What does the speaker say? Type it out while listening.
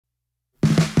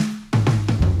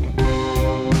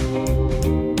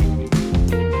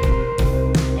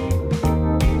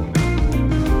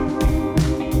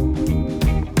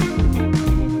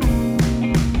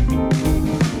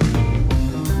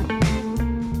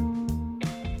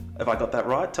Have I got that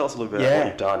right? Tell us a little bit about what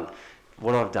you've done.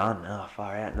 What I've done,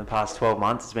 far out. In the past 12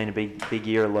 months, it's been a big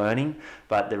year of learning.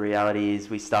 But the reality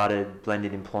is we started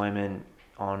blended employment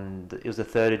it was the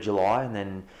 3rd of July, and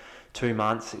then 2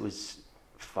 months, it was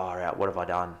far out. What have I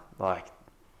done? Like,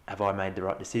 have I made the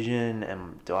right decision?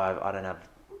 And I don't have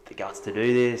the guts to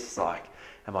do this? Like,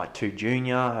 am I too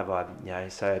junior?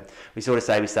 So we sort of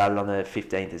say we started on the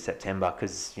 15th of September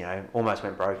because, almost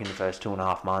went broke in the first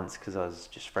 2.5 months because I was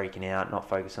just freaking out, not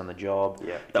focused on the job.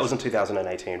 Yeah, that was in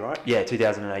 2018, right? Yeah,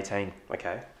 2018.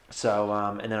 Okay. So,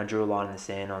 and then I drew a line in the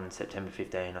sand on September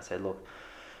 15. I said, look,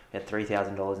 I had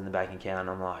 $3,000 in the bank account.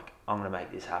 I'm like, I'm going to make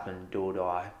this happen, do or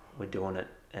die. We're doing it.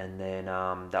 And then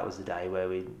that was the day where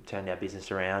we turned our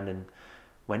business around and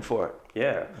went for it.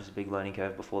 Yeah. It was a big learning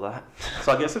curve before that.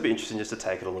 So I guess it'd be interesting just to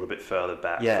take it a little bit further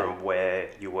back from where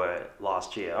you were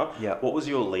last year. Yeah. What was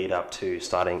your lead up to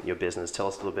starting your business? Tell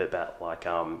us a little bit about like,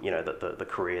 the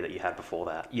career that you had before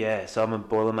that. Yeah. So I'm a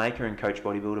boilermaker and coach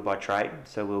bodybuilder by trade.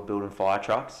 So we were building fire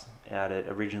trucks out at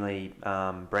originally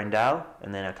Brendale,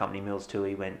 and then our company Mills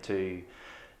Toohey went to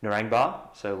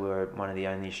Narangba. So we were one of the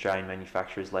only Australian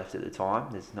manufacturers left at the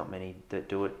time. There's not many that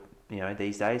do it,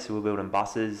 these days. So we're building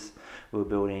buses, we're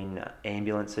building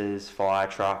ambulances, fire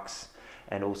trucks,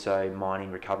 and also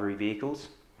mining recovery vehicles,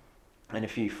 and a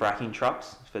few fracking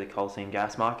trucks for the coal seam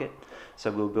gas market.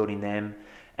 So we were building them.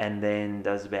 And then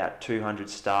there's about 200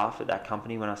 staff at that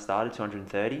company when I started,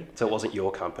 230. So it wasn't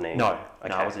your company? No, okay.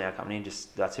 No, it wasn't our company.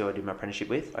 Just that's who I did my apprenticeship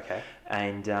with. Okay.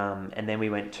 And then we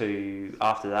went to,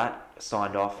 after that,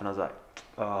 signed off, and I was like,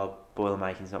 oh, boiler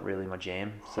making's not really my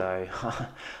jam. So I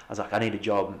was like, I need a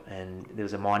job. And there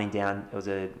was a mining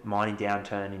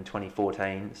downturn in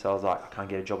 2014. So I was like, I can't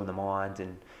get a job in the mines,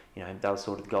 and that was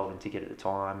sort of the golden ticket at the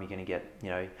time. You're going to get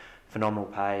phenomenal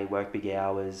pay, work big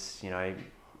hours,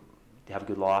 have a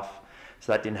good life.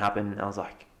 So that didn't happen. I was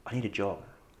like, I need a job.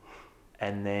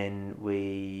 And then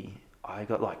I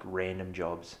got like random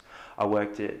jobs. I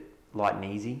worked at Light and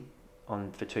Easy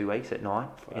for 2 weeks at night.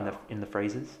 Wow. in the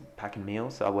freezers, packing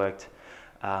meals. So I worked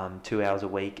 2 hours a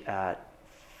week at,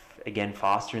 again,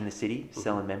 Faster in the city,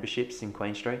 selling memberships in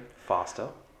Queen Street. Faster?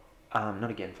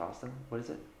 Not again Faster. What is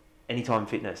it? Anytime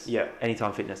Fitness. Yeah.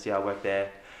 Anytime Fitness. Yeah, I worked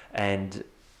there.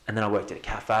 And then I worked at a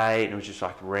cafe, and it was just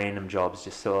like random jobs,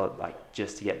 just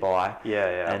to get by.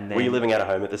 Yeah. And then, were you living out of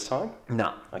home at this time?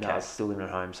 No. Okay. No, I was still living at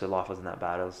home, so life wasn't that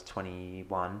bad. I was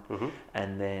 21. Mm-hmm.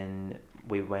 And then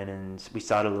we went and we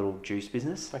started a little juice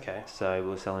business. Okay. So we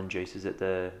were selling juices at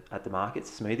the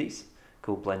markets, smoothies,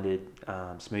 called Blended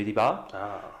Smoothie Bar.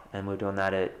 Ah. And we were doing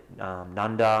that at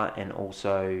Nunda and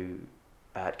also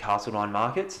at Castledine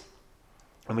Markets.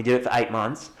 And we did it for 8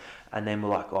 months. And then we're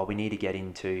like, we need to get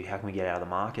into, how can we get out of the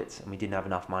markets? And we didn't have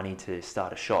enough money to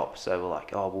start a shop. So we're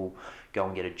like, we'll go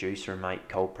and get a juicer and make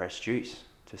cold pressed juice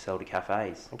to sell to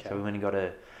cafes. Okay. So we went and got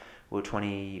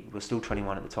we were still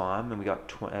 21 at the time, and we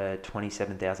got a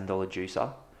 $27,000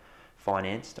 juicer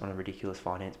financed on a ridiculous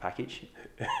finance package.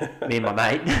 Me and my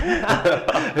mate,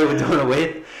 who were doing it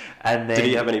with. And then, did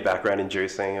he have any background in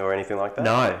juicing or anything like that?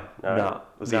 No.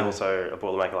 Was he also a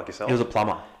boilermaker like yourself? He was a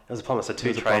plumber. As a plumber, so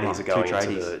two tradies are going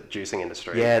into the juicing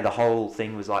industry. Yeah, the whole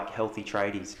thing was like healthy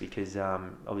tradies because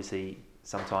obviously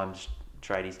sometimes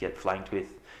tradies get flanked with,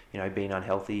 being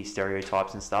unhealthy,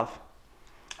 stereotypes and stuff.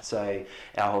 So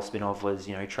our whole spin-off was,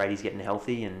 tradies getting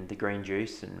healthy and the green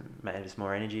juice and made us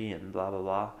more energy and blah, blah,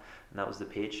 blah. And that was the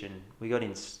pitch. And we got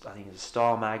in, I think it was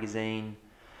Style Magazine,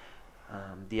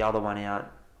 the other one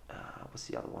out, what's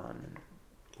the other one?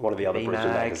 One of the other Brisbane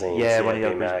magazines. Yeah, one of the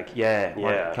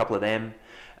other, a couple of them.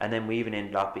 And then we even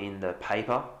ended up in the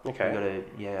paper. Okay.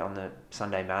 We got on the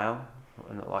Sunday Mail,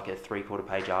 like a 3/4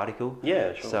 page article.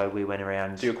 Yeah, sure. So we went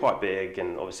around. So you're quite big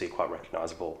and obviously quite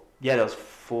recognisable. Yeah, there was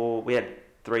 4. We had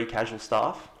 3 casual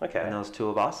staff. Okay. And there was 2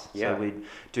 of us. Yeah. So we'd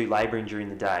do labouring during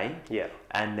the day. Yeah.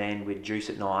 And then we'd juice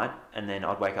at night, and then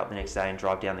I'd wake up the next day and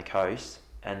drive down the coast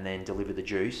and then deliver the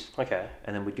juice. Okay.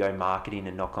 And then we'd go marketing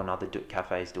and knock on other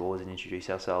cafes' doors and introduce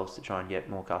ourselves to try and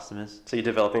get more customers. So you're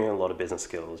developing a lot of business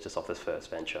skills just off this first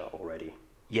venture already?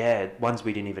 Yeah, ones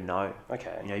we didn't even know.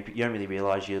 Okay. You don't really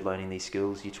realise you're learning these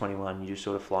skills. You're 21, you're just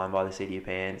sort of flying by the seat of your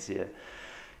pants.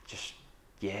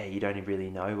 You don't really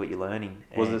know what you're learning.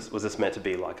 Was this meant to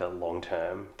be like a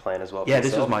long-term plan as well? Yeah,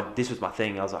 this was my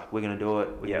thing. I was like, we're going to do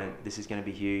it. This is going to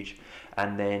be huge.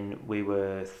 And then we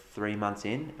were 3 months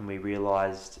in, and we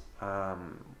realised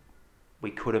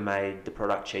we could have made the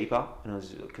product cheaper, and it was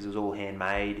because it was all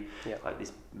handmade. Yeah. Like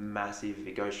this massive,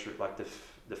 it goes through like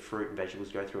the fruit and vegetables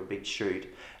go through a big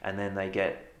chute, and then they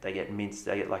get minced.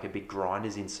 They get like a big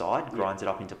grinders inside, grinds it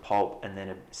up into pulp, and then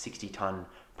a 60-ton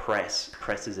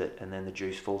presses it, and then the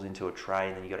juice falls into a tray,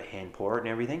 and then you got to hand pour it and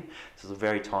everything. So it's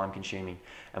very time consuming.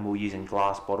 And we were using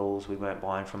glass bottles. We weren't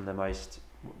buying from the most.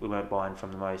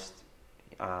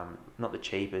 Not the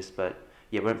cheapest, but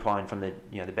yeah, we weren't buying from the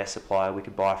the best supplier we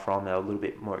could buy from. They were a little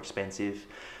bit more expensive,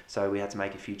 so we had to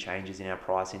make a few changes in our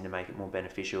pricing to make it more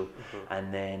beneficial. Mm-hmm.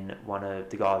 And then one of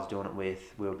the guys doing it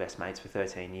with, we were best mates for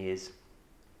 13 years,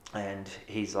 and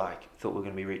he's like, thought we were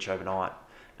going to be rich overnight,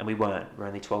 and we weren't. We're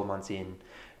only 12 months in,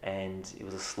 and it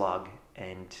was a slug.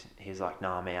 And he was like,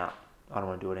 "No, I'm out. I don't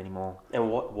want to do it anymore."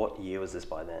 And what year was this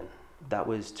by then? That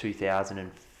was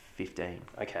 2015.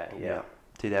 Okay, yeah.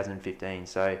 2015.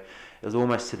 So it was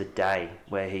almost to the day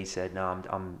where he said, "No,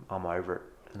 I'm over it."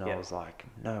 And I was like,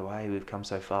 "No way, we've come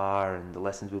so far, and the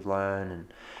lessons we've learned,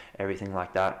 and everything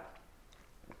like that."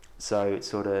 So it's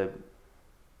sort of,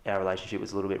 our relationship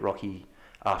was a little bit rocky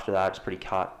after that. It's pretty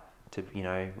cut to,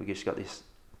 we just got this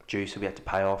juice we had to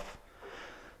pay off.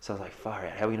 So I was like, far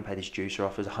out, how are we going to pay this juicer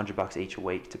off? It was $100 each a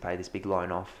week to pay this big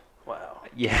loan off. Wow.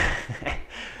 Yeah.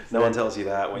 No one tells you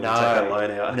that when you take that loan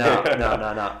out.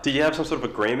 No. Did you have some sort of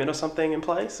agreement or something in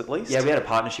place at least? Yeah, we had a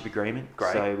partnership agreement.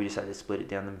 Great. So we just had to split it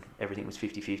down. Everything was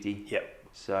 50-50. Yep.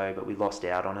 So, but we lost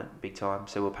out on it big time.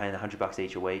 So we were paying $100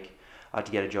 each a week. I had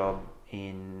to get a job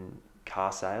in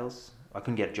car sales. I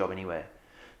couldn't get a job anywhere.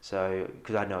 So,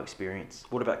 because I had no experience.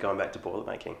 What about going back to boiler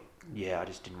making? Yeah, I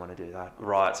just didn't want to do that.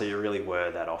 Right, so you really were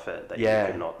that off it that you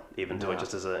could not even do it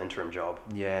just as an interim job.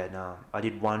 Yeah, no. I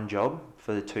did one job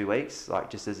for the 2 weeks, like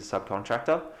just as a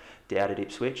subcontractor, down at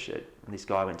Ipswich. This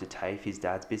guy went to TAFE, his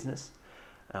dad's business.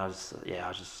 And I was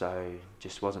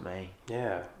just wasn't me.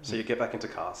 Yeah. So you get back into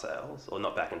car sales, or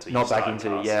not back into?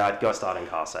 I'd got starting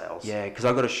car sales. Yeah, because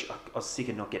I was sick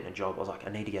of not getting a job. I was like,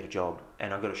 I need to get a job,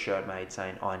 and I got a shirt made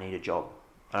saying I need a job,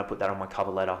 and I put that on my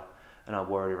cover letter, and I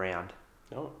wore it around.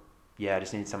 Oh. Yeah, I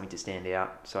just needed something to stand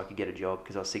out so I could get a job,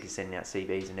 because I was sick of sending out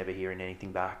CVs and never hearing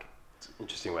anything back. It's an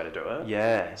interesting way to do it.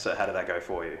 Yeah. So how did that go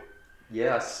for you?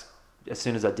 Yes. As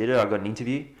soon as I did it, I got an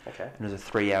interview. Okay. And it was a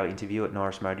 3-hour interview at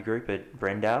Norris Motor Group at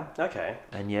Brendale. Okay.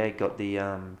 And yeah, got the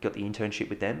internship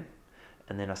with them,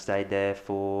 and then I stayed there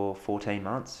for 14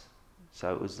 months.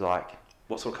 So it was like,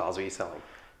 what sort of cars were you selling?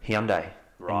 Hyundai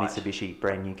Right. and Mitsubishi,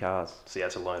 brand new cars. So you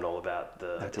had to learn all about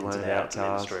the I had to ins learn and about outs of the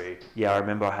cars. industry. Yeah, I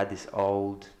remember I had this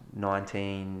old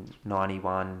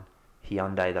 1991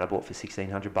 Hyundai that I bought for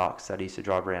 $1,600 that I used to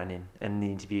drive around in. And in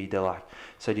the interview, they're like,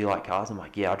 "So do you like cars?" I'm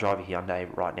like, "Yeah, I drive a Hyundai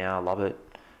right now. I love it.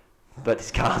 But this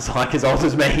car's like as old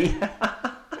as me."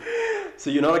 So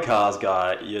you're not a cars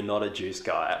guy, you're not a juice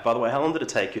guy. By the way, how long did it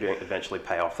take you to eventually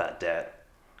pay off that debt?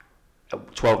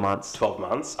 12 months. 12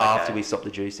 months? Okay. After we stopped the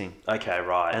juicing. Okay,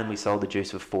 right. And we sold the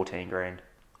juice for 14 grand.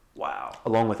 Wow.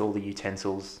 Along with all the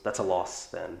utensils. That's a loss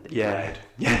then that you Yeah. made.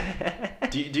 Yeah.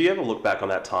 Do you ever look back on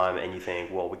that time and you think,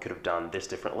 well, we could have done this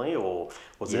differently? Or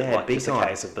was it like big just time. a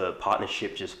case of the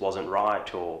partnership just wasn't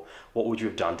right? Or what would you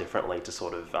have done differently to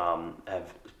sort of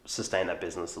have sustained that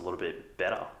business a little bit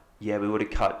better? Yeah, we would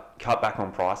have cut back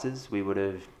on prices. We would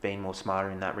have been more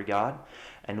smarter in that regard.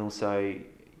 And also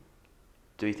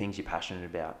do things you're passionate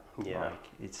about. Yeah.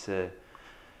 Like,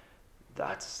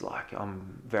 that's like,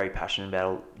 I'm very passionate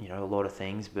about, a lot of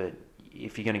things, but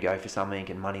if you're going to go for something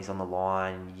and money's on the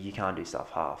line, you can't do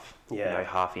stuff half. Yeah.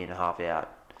 Half in, half out.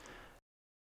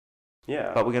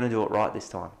 Yeah. But we're going to do it right this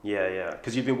time. Yeah.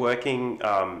 Because you've been working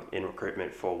in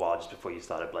recruitment for a while just before you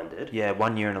started Blended. Yeah,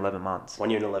 1 year and 11 months.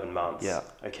 1 year and 11 months. Yeah.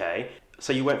 Okay.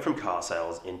 So you went from car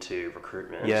sales into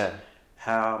recruitment. Yeah.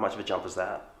 How much of a jump was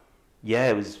that? Yeah,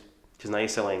 it was. Because now you're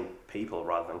selling people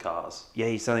rather than cars. Yeah,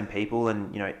 you're selling people,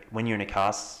 and when you're in a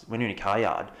car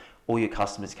yard, all your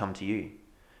customers come to you.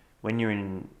 When you're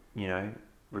in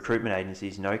recruitment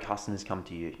agencies, no customers come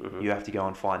to you. Mm-hmm. You have to go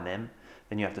and find them.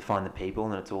 Then you have to find the people,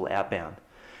 and it's all outbound.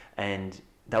 And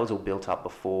that was all built up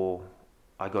before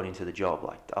I got into the job.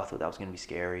 Like, I thought that was going to be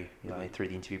scary. Through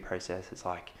the interview process, it's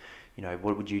like,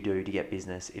 what would you do to get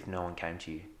business if no one came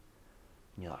to you?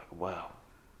 And you're like, wow.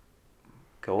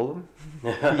 Call them.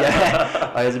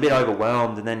 Yeah, I was a bit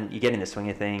overwhelmed, and then you get in the swing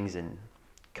of things and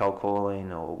cold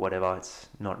calling or whatever. It's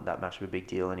not that much of a big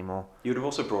deal anymore. You would have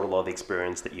also brought a lot of the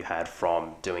experience that you had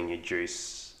from doing your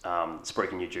juice,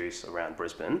 spreading your juice around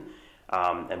Brisbane,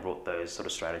 and brought those sort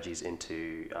of strategies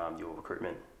into your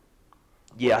recruitment.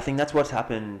 Yeah, I think that's what's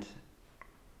happened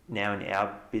now in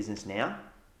our business now.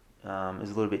 It's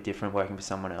a little bit different working for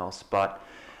someone else, but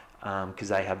because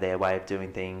they have their way of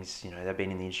doing things. They've been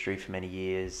in the industry for many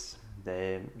years.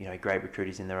 They're great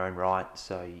recruiters in their own right.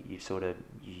 So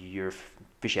you're a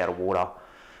fish out of water.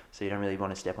 So you don't really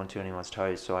want to step onto anyone's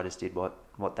toes. So I just did what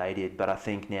they did. But I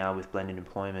think now with blended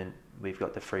employment, we've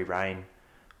got the free reign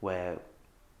where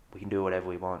we can do whatever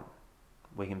we want.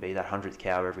 we can be that 100th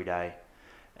cow every day.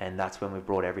 And that's when we've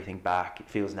brought everything back. It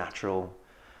feels natural.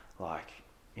 Like,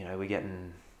 you know, we're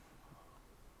getting,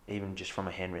 even just from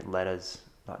a handwritten letters,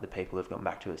 like the people who've gotten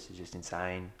back to us is just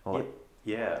insane. Or like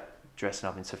Yeah. dressing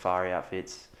up in safari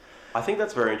outfits. I think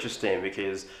that's very interesting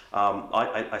because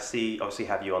I see, obviously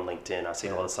have you on LinkedIn. I see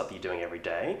a lot of stuff that you're doing every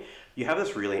day. You have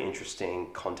this really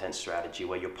interesting content strategy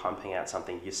where you're pumping out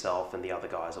something yourself and the other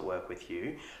guys that work with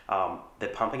you. They're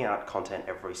pumping out content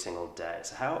every single day.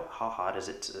 So how hard is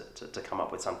it to come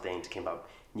up with something, to come up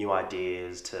new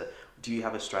ideas? Do you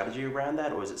have a strategy around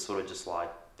that, or is it sort of just like,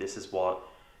 this is what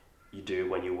you do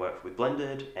when you work with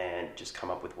Blended and just come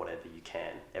up with whatever you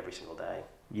can every single day?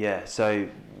 Yeah, so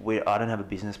I don't have a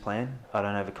business plan. I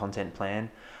don't have a content plan.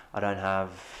 I don't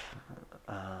have,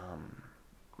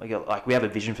 we have a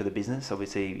vision for the business.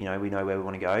 Obviously, you know, we know where we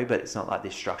want to go, but it's not like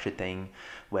this structured thing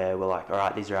where we're like, all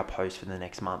right, these are our posts for the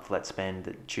next month. Let's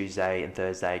spend Tuesday and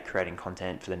Thursday creating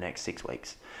content for the next 6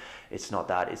 weeks. It's not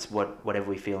that. It's whatever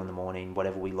we feel in the morning,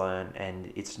 whatever we learn,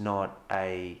 and it's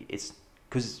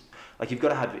because like you've got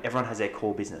to have, everyone has their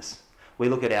core business. We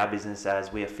look at our business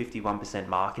as we are 51%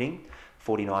 marketing,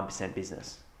 49%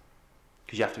 business,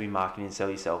 because you have to be marketing and sell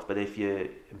yourself. But and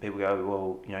people go,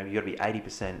 well, you know, you got to be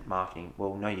 80% marketing.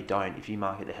 Well, no, you don't. If you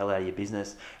market the hell out of your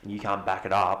business and you can't back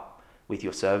it up with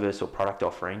your service or product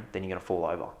offering, then you're going to fall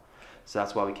over. So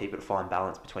that's why we keep it a fine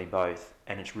balance between both.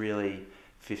 And it's really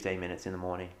 15 minutes in the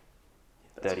morning,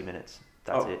 30 minutes.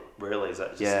 That's it. Really? Is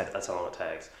that just, that's how long it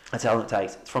takes? That's how long it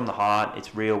takes. It's from the heart.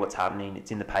 It's real. What's happening.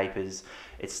 It's in the papers.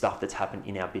 It's stuff that's happened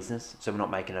in our business. So we're not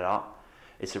making it up.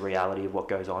 It's the reality of what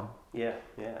goes on. Yeah.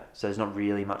 So there's not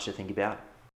really much to think about.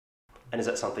 And is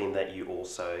that something that you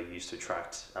also use to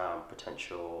attract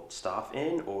potential staff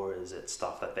in, or is it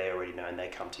stuff that they already know and they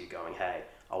come to you going, hey,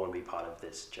 I want to be part of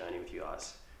this journey with you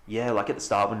guys? Yeah, like at the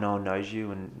start when no one knows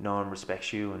you and no one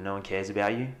respects you and no one cares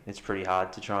about you, it's pretty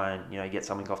hard to try and, you know, get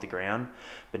something off the ground.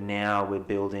 But now we're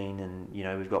building and, you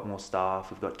know, we've got more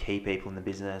staff, we've got key people in the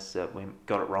business that we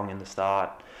got it wrong in the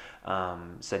start.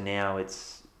 So now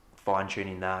it's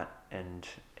fine-tuning that, and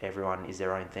everyone is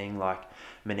their own thing. Like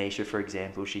Manisha, for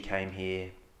example, she came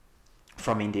here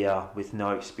from India with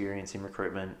no experience in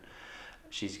recruitment.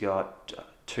 She's got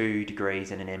 2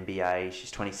 degrees and an MBA. She's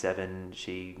 27.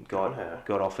 She got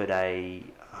offered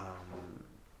an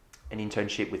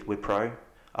internship with Wipro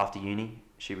after uni.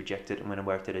 She rejected it and went and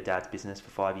worked at her dad's business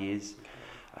for 5 years.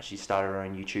 She started her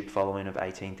own YouTube following of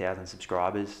 18,000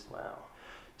 subscribers. Wow.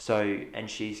 So, and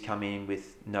she's come in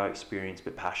with no experience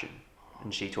but passion.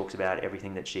 And she talks about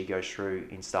everything that she goes through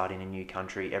in starting a new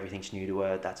country. Everything's new to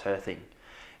her. That's her thing.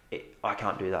 I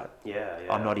can't do that. Yeah.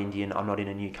 I'm not Indian. I'm not in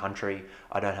a new country.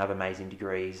 I don't have amazing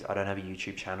degrees. I don't have a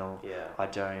YouTube channel. Yeah. I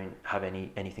don't have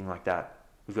anything like that.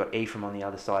 We've got Ephraim on the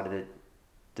other side of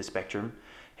the spectrum.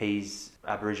 He's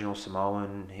Aboriginal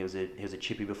Samoan. He was a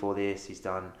chippy before this. He's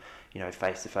done, you know,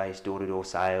 face-to-face, door-to-door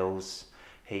sales.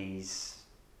 He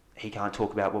can't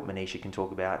talk about what Manisha can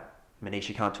talk about.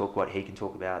 Manisha can't talk what he can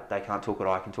talk about. They can't talk what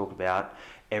I can talk about.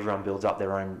 Everyone builds up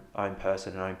their own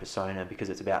person and own persona because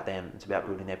it's about them. It's about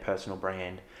building their personal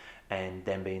brand and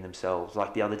them being themselves.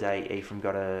 Like the other day, Ephraim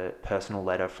got a personal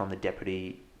letter from the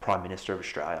Deputy Prime Minister of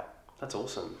Australia. That's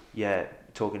awesome. Yeah,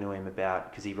 talking to him about,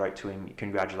 because he wrote to him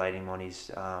congratulating him on his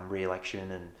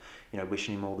re-election and, you know,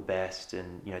 wishing him all the best,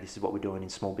 and, you know, this is what we're doing in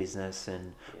small business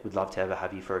and we'd love to ever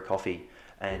have you for a coffee.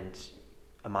 And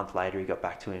a month later he got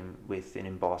back to him with an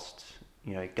embossed,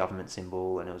 you know, government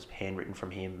symbol, and it was handwritten from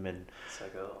him. And so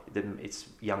cool. It's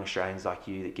young Australians like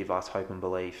you that give us hope and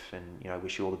belief, and, you know,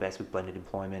 wish you all the best with Blended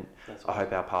Employment. That's awesome. I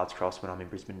hope our paths cross when I'm in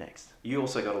Brisbane next. You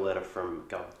also got a letter from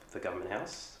the Government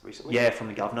House recently? Yeah, from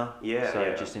the governor. Yeah.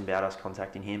 So just about us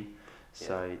contacting him.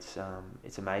 So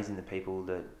it's amazing the people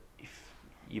that, if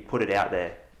you put it out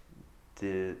there,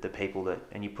 the people that,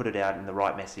 and you put it out in the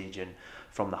right message and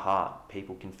from the heart,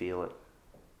 people can feel it.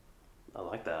 I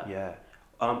like that. Yeah.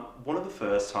 One of the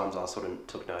first times I sort of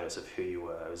took notice of who you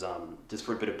were was, just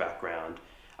for a bit of background,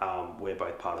 we're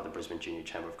both part of the Brisbane Junior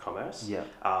Chamber of Commerce. Yeah.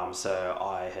 So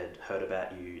I had heard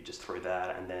about you just through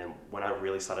that, and then when I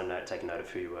really started taking note of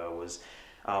who you were was,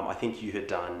 I think you had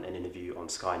done an interview on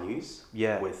Sky News.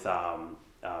 Yeah. With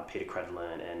Peter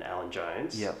Credlin and Alan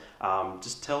Jones. Yeah.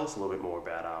 Just tell us a little bit more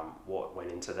about what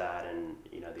went into that, and,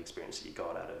 you know, the experience that you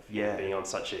got out of being on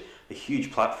such a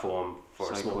huge platform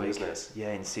for a small business.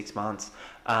 Yeah, in 6 months.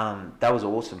 That was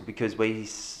awesome because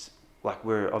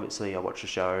we're obviously, I watch the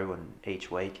show and each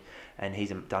week, and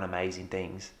he's done amazing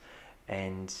things,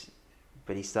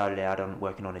 but he started out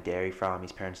working on a dairy farm,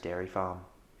 his parents' dairy farm,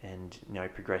 and, you know,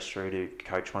 progressed through to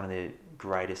coach one of the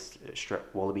greatest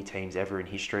Wallaby teams ever in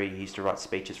history. He used to write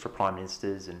speeches for prime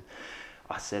ministers, and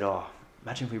I said,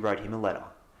 imagine if we wrote him a letter.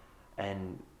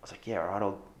 And I was like, yeah, all right,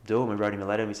 I'll do it. And we wrote him a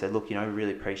letter and we said, look, we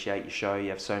really appreciate your show. You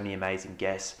have so many amazing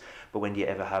guests, but when do you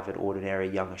ever have an ordinary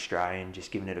young Australian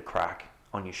just giving it a crack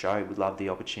on your show? We'd love the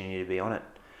opportunity to be on it.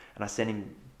 And I sent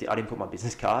him, I didn't put my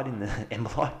business card in the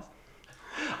envelope.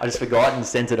 I just forgot and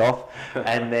sent it off.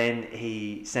 And then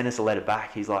he sent us a letter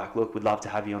back. He's like, look, we'd love to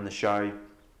have you on the show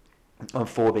on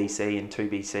 4BC and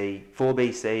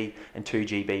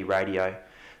 2GB radio.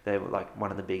 They were like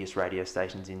one of the biggest radio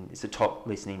stations it's the top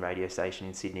listening radio station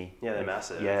in Sydney. Yeah, they're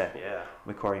massive. Yeah. Yeah.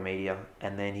 Macquarie Media.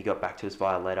 And then he got back to us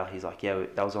via letter. He's like, yeah,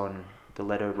 that was on, the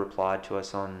letter replied to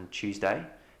us on Tuesday.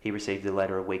 He received the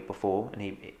letter a week before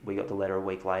and we got the letter a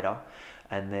week later.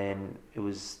 And then it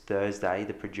was Thursday,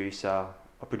 the producer,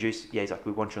 he's like,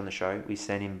 we want you on the show. We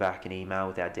sent him back an email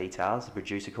with our details. The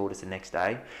producer called us the next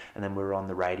day, and then we were on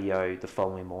the radio the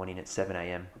following morning at 7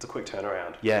 a.m. It's a quick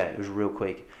turnaround. Yeah, it was real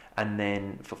quick. And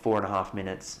then for 4.5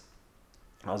 minutes,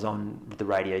 I was on the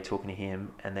radio talking to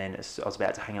him, and then I was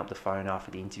about to hang up the phone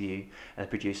after the interview, and the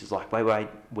producer's like, wait,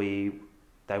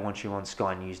 they want you on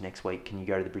Sky News next week. Can you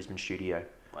go to the Brisbane studio?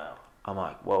 Wow. I'm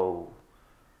like, whoa.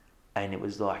 And it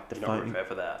was like the You're phone. not prepared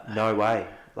for that. No way.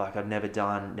 Like I'd never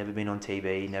been on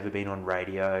TV, never been on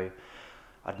radio.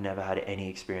 I'd never had any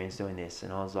experience doing this,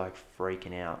 and I was like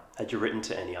freaking out. Had you written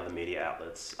to any other media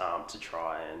outlets to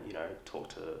try and talk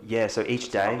to? Yeah. So each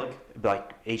day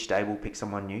public? we'll pick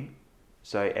someone new.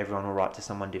 So everyone will write to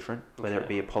someone different, whether it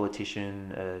be a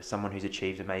politician, someone who's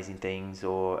achieved amazing things,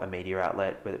 or a media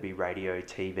outlet, whether it be radio,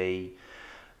 TV,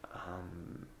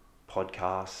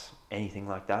 podcasts, anything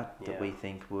like that we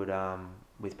think would,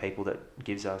 with people that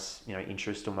gives us,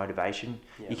 interest or motivation.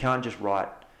 Yeah. You can't just write,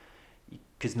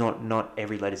 because not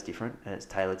every letter's different and it's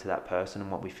tailored to that person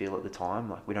and what we feel at the time.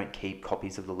 Like we don't keep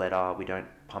copies of the letter, we don't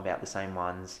pump out the same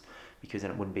ones, because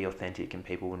then it wouldn't be authentic and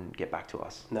people wouldn't get back to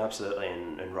us. No, absolutely.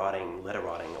 And letter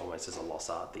writing almost is a lost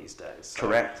art these days. So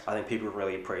Correct. I think people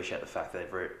really appreciate the fact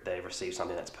that they've received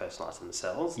something that's personalised to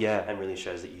themselves. Yeah. And really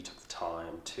shows that you took the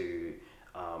time to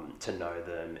know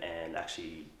them and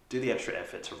actually do the extra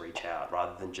effort to reach out,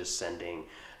 rather than just sending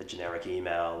a generic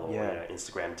email or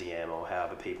Instagram DM or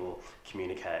however people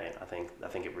communicate. I think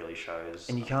it really shows.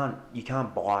 And you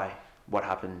can't buy what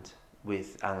happened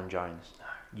with Alan Jones.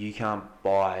 You can't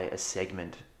buy a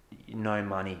segment. No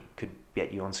money could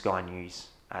get you on Sky News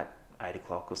at 8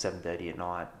 o'clock or 7:30 at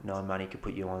night. No money could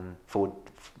put you on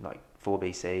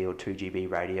 4BC or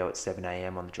 2GB radio at 7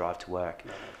 a.m. on the drive to work.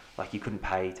 No. Like you couldn't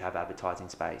pay to have advertising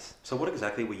space. So what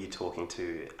exactly were you talking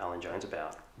to Alan Jones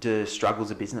about? The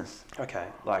struggles of business. Okay.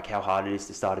 Like how hard it is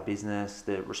to start a business,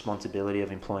 the responsibility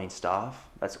of employing staff.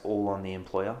 That's all on the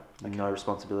employer. Okay. No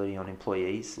responsibility on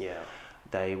employees. Yeah.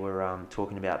 They were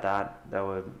talking about that.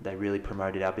 They really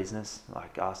promoted our business.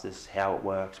 Like asked us how it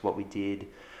works, what we did,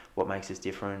 what makes us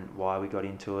different, why we got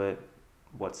into it,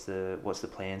 what's the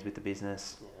plans with the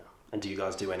business. Yeah. And do you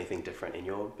guys do anything different in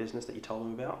your business that you told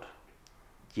them about?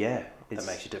 Yeah. That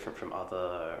makes you different from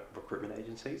other recruitment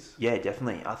agencies? Yeah,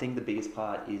 definitely. I think the biggest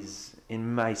part is, it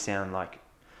may sound like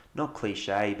not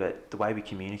cliche, but the way we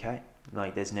communicate.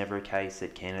 Like there's never a case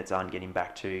that candidates aren't getting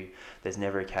back to. There's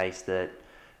never a case that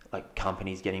like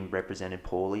companies getting represented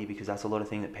poorly, because that's a lot of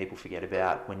thing that people forget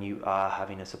about. When you are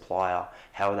having a supplier,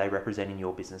 how are they representing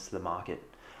your business to the market?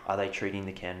 Are they treating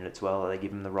the candidates well? Are they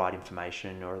giving them the right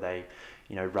information, or are they,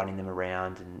 running them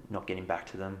around and not getting back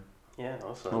to them? Yeah,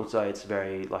 awesome. Also, it's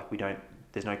very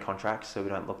there's no contracts, so we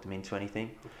don't lock them into anything.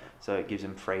 Okay. So it gives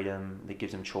them freedom, it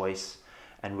gives them choice,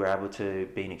 and we're able to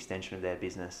be an extension of their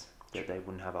business that they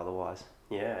wouldn't have otherwise.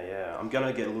 Yeah. I'm going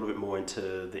to get a little bit more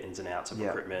into the ins and outs of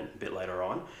recruitment a bit later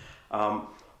on.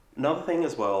 Another thing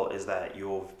as well is that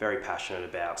you're very passionate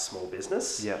about small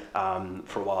business. Yeah.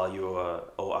 For a while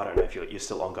I don't know if you're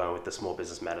still ongoing with the Small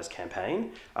Business Matters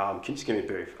campaign. Can you just give me a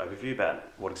brief overview about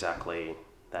what exactly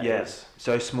that is?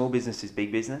 So small business is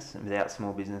big business, and without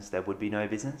small business there would be no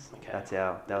business. Okay. That's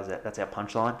our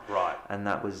punchline. Right. And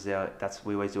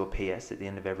we always do a PS at the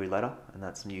end of every letter, and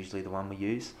that's usually the one we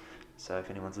use. So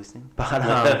if anyone's listening, but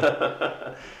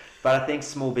I think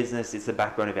small business is the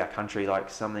backbone of our country. Like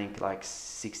something like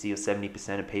 60 or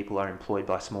 70% of people are employed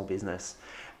by small business,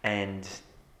 and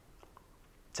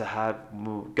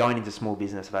going into small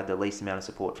business, I've had the least amount of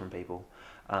support from people.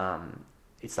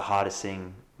 It's the hardest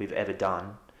thing we've ever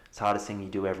done. It's the hardest thing you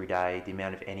do every day. The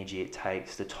amount of energy it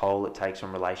takes, the toll it takes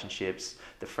on relationships,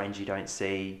 the friends you don't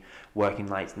see, working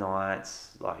late nights,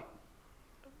 like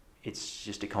it's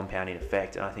just a compounding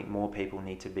effect. And I think more people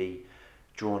need to be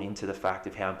drawn into the fact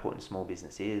of how important small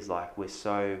business is. Like we're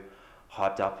so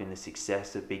hyped up in the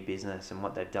success of big business and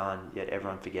what they've done, yet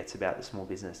everyone forgets about the small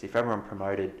business. If everyone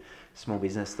promoted small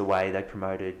business the way they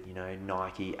promoted,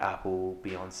 Nike, Apple,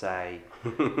 Beyonce,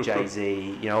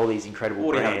 Jay-Z, all these incredible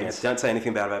brands. Don't say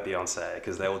anything bad about Beyonce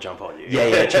because they will jump on you.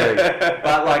 Yeah, true.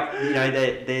 But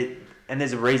they're and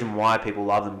there's a reason why people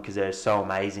love them, because they're so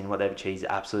amazing. What they've achieved is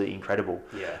absolutely incredible.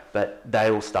 Yeah. But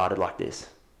they all started like this.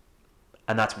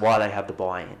 And that's why they have the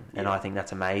buy-in. And I think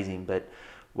that's amazing. But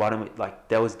why don't we,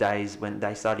 there was days when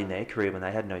they started in their career when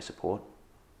they had no support.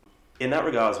 In that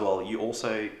regard as well, you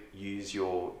also use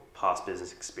your past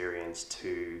business experience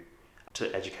to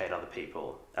educate other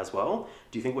people as well.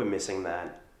 Do you think we're missing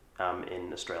that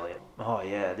in Australia? Oh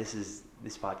yeah,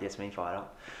 this part gets me fired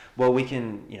up. Well, we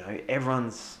can,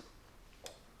 everyone's,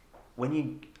 when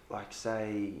you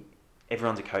say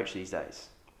everyone's a coach these days,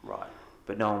 right?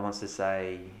 But no one wants to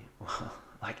say,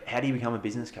 how do you become a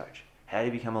business coach? How do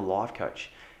you become a life coach?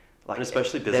 And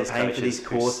especially business they're paying coaches for these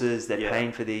courses. They're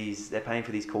paying for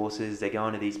these courses. They're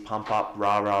going to these pump up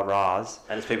rahs.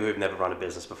 And it's people who've never run a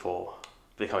business before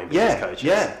becoming business coaches.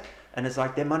 Yeah. And it's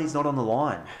like their money's not on the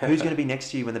line. Who's going to be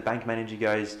next to you when the bank manager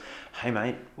goes, "Hey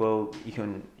mate, well you're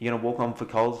going to walk on for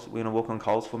Coles. We're going to walk on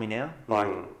Coles for me now."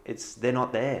 They're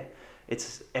not there.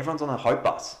 Everyone's on a hope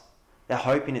bus. They're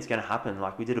hoping it's going to happen.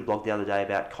 We did a blog the other day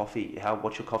about coffee.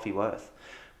 What's your coffee worth?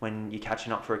 When you're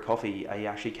catching up for a coffee, are you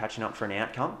actually catching up for an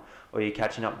outcome, or are you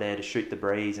catching up there to shoot the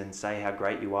breeze and say how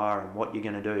great you are and what you're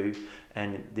going to do,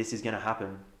 and this is going to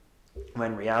happen?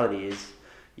 When reality is,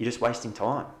 you're just wasting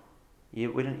time.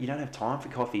 You don't have time for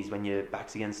coffees when your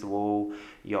back's against the wall.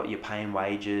 You're paying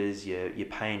wages. You're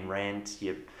paying rent.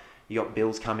 You got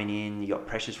bills coming in. You got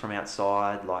pressures from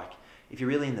outside. If you're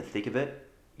really in the thick of it,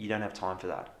 you don't have time for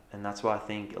that. And that's why I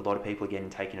think a lot of people are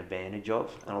getting taken advantage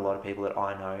of, and a lot of people that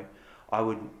I know,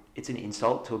 it's an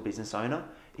insult to a business owner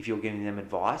if you're giving them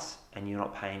advice and you're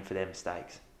not paying for their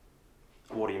mistakes.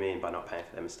 What do you mean by not paying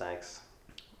for their mistakes?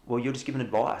 Well, you're just giving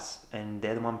advice and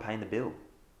they're the one paying the bill.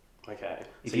 Okay.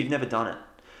 If you've never done it,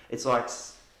 it's like,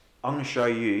 I'm going to show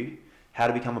you how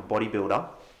to become a bodybuilder,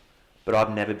 but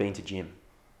I've never been to gym.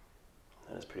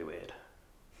 That is pretty weird.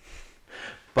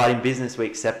 But in business, we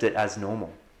accept it as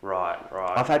normal. Right.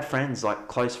 I've had friends,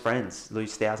 close friends,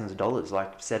 lose thousands of dollars,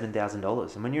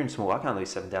 $7,000. And when you're in small, I can't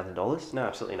lose $7,000. No,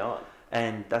 absolutely not.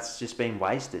 And that's just being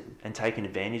wasted and taken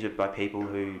advantage of by people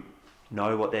who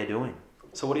know what they're doing.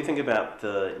 So what do you think about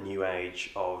the new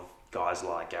age of guys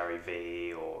like Gary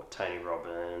Vee or Tony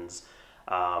Robbins,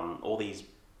 all these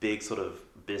big sort of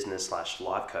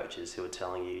business/life coaches who are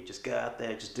telling you, just go out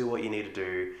there, just do what you need to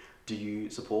do? Do you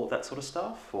support that sort of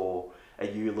stuff, or are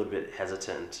you a little bit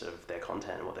hesitant of their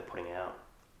content and what they're putting out?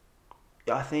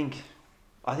 I think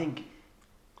I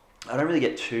don't really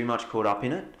get too much caught up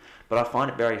in it, but I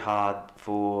find it very hard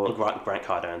for... Grant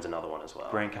Cardone's another one as well.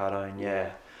 Grant Cardone,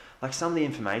 yeah. Some of the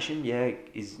information,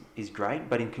 is great,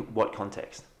 but in what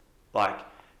context?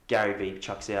 Gary Vee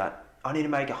chucks out, I need to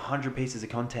make 100 pieces of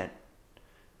content.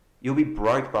 You'll be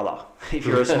broke, brother, if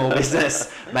you're a small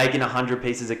business making 100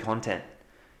 pieces of content.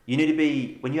 You need to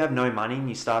be, when you have no money and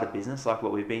you start a business like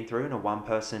what we've been through in a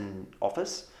one-person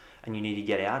office, and you need to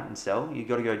get out and sell, you've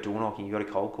got to go door knocking, you've got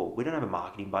to cold call. We don't have a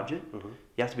marketing budget. Mm-hmm.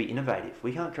 You have to be innovative.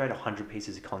 We can't create 100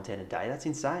 pieces of content a day. That's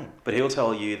insane. But he'll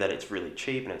tell you that it's really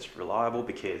cheap and it's reliable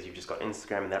because you've just got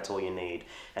Instagram and that's all you need.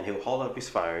 And he'll hold up his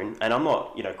phone, and I'm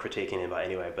not, critiquing him by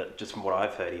any way, but just from what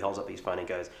I've heard, he holds up his phone and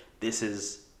goes, this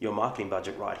is your marketing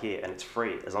budget right here, and it's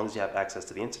free. As long as you have access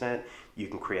to the internet, you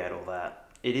can create all that.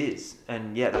 It is.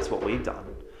 And yeah, that's what we've done.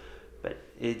 But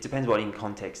it depends what in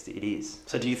context it is.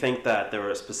 So do you think that there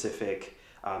are specific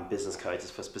business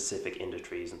coaches for specific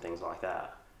industries and things like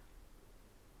that?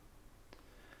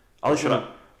 I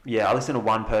listen to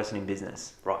one person in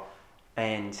business. Right.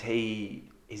 And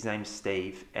his name's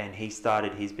Steve, and he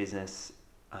started his business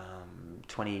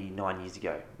 29 years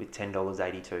ago with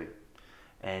 $10.82.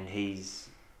 And he's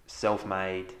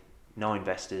self-made, no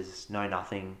investors, no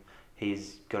nothing.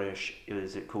 He's got it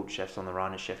was called Chefs on the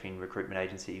Run, a chefing recruitment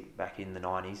agency back in the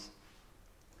 90s.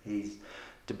 He's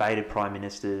debated prime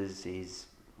ministers. He's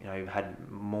had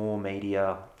more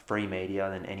media, free media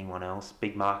than anyone else.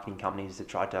 Big marketing companies have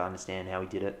tried to understand how he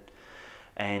did it,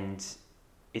 and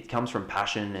it comes from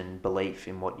passion and belief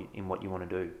in what you want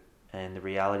to do. And the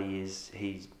reality is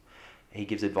he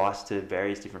gives advice to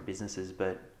various different businesses,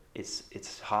 but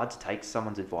it's hard to take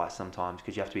someone's advice sometimes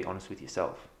because you have to be honest with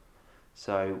yourself.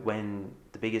 So when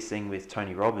the biggest thing with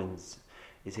Tony Robbins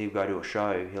is he'll go to a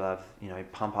show, he'll have,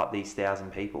 pump up these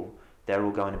 1,000 people. They're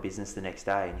all going to business the next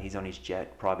day, and he's on his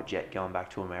private jet, going back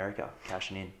to America,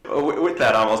 cashing in. With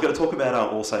that, I was going to talk about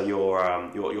also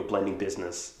your blending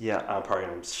business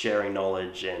programs, sharing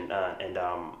knowledge and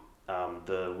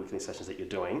the weekly sessions that you're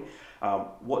doing.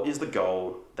 What is the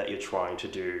goal that you're trying to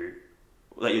do,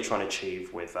 that you're trying to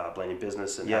achieve with Blending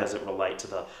Business, and how does it relate to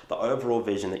the overall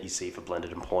vision that you see for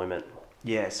blended employment?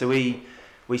 Yeah, so we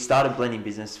started Blending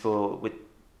Business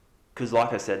because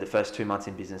like I said, the first 2 months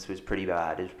in business was pretty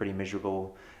bad. It was pretty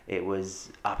miserable. It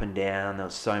was up and down. There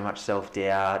was so much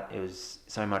self-doubt. It was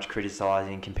so much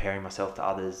criticising, comparing myself to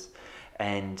others.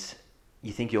 And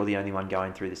you think you're the only one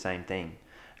going through the same thing.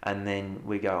 And then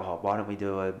we go, oh, why don't we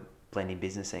do a Blending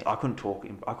Business thing? I couldn't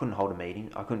hold a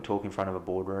meeting. I couldn't talk in front of a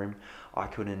boardroom. I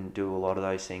couldn't do a lot of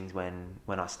those things when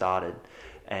I started.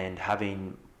 And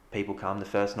having people come, the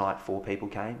first night 4 people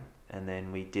came, and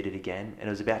then we did it again. And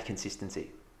it was about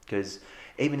consistency. Because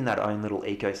even in that own little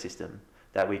ecosystem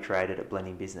that we created at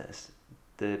Blending Business,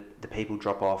 the people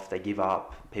drop off, they give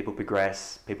up, people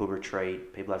progress, people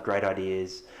retreat, people have great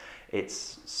ideas.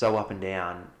 It's so up and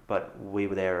down, but we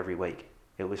were there every week.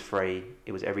 It was free.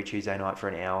 It was every Tuesday night for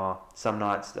an hour. Some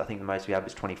nights, I think the most we had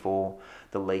was 24.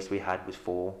 The least we had was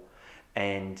 4.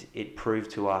 And it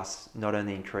proved to us not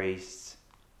only increased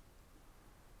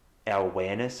our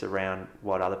awareness around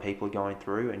what other people are going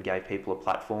through and gave people a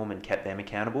platform and kept them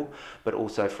accountable, but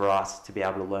also for us to be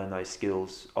able to learn those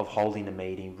skills of holding a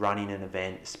meeting, running an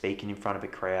event, speaking in front of a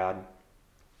crowd,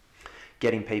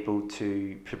 getting people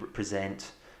to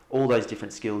present, all those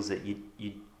different skills that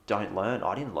you don't learn.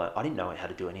 I didn't know how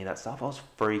to do any of that stuff. I was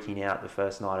freaking out the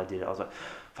first night I did it. I was like,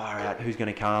 far out, who's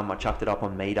going to come? I chucked it up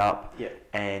on Meetup. Yeah.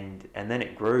 And then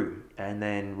it grew, and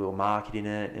then we were marketing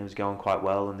it, and it was going quite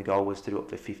well, and the goal was to do it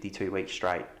for 52 weeks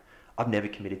straight. I've never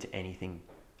committed to anything.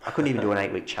 I couldn't even do an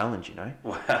 8-week challenge, you know?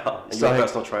 Wow. And you're a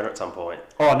personal trainer at some point?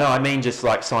 Oh, no, I mean just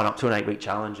like sign up to an 8-week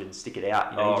challenge and stick it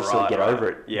out. You know, you just sort of get over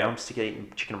it. Yeah. You know, I'm sick of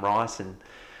eating chicken and rice and,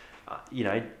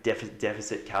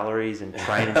 deficit calories and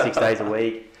training 6 days a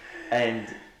week. And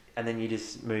then you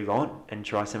just move on and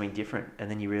try something different. And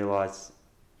then you realise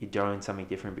you're doing something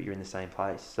different, but you're in the same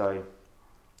place. So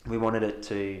we wanted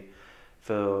it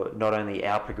for not only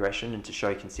our progression and to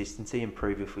show consistency and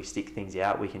prove if we stick things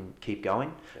out, we can keep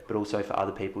going, but also for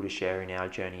other people to share in our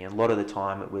journey. And a lot of the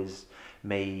time it was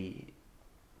me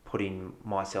putting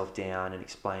myself down and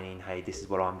explaining, hey, this is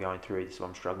what I'm going through, this is what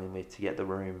I'm struggling with, to get the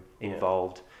room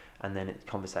involved. And then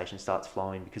conversation starts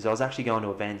flowing, because I was actually going to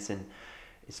events, and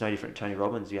it's no different to Tony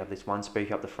Robbins. You have this one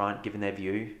speaker up the front giving their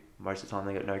view. Most of the time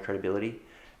they got no credibility,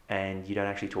 and you don't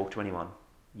actually talk to anyone.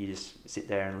 You just sit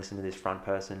there and listen to this front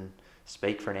person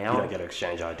speak for an hour. You don't get to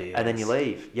exchange ideas. And then you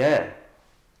leave. Yeah.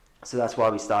 So that's why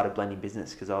we started Blending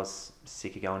Business, because I was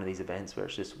sick of going to these events where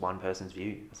it's just one person's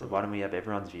view. I said, why don't we have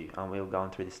everyone's view? Aren't we all going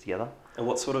through this together? And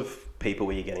what sort of people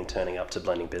were you getting turning up to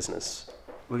Blending Business?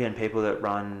 We're getting people that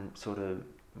run sort of,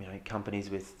 companies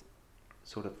with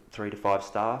sort of 3 to 5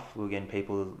 staff. We're getting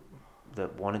people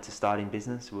that wanted to start in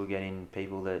business. We're getting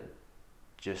people that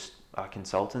just are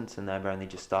consultants and they've only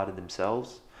just started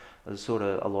themselves. There's sort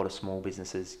of a lot of small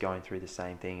businesses going through the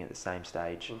same thing at the same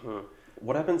stage. Mm-hmm.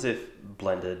 What happens if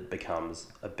Blended becomes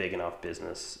a big enough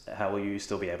business? How will you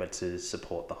still be able to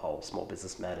support the whole Small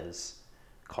Business Matters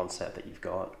concept that you've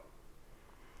got?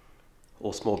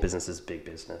 Or small business is big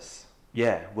business?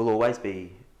 Yeah, we'll always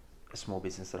be a small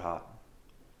business at heart.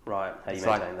 Right. How do you It's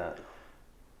maintain that?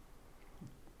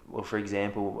 Well, for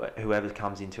example, whoever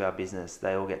comes into our business,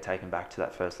 they all get taken back to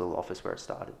that first little office where it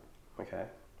started. Okay.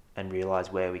 And realise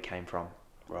where we came from.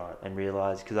 Right. And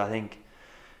realise, because I think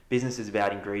business is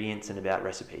about ingredients and about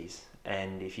recipes.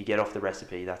 And if you get off the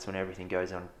recipe, that's when everything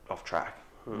goes off track.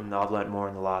 And I've learnt more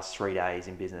in the last 3 days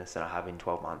in business than I have in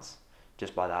 12 months,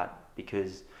 just by that.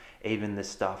 Because even the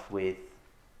stuff with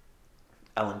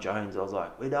Alan Jones, I was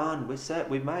like, we're done, we're set,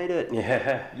 we've made it.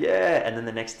 Yeah. And then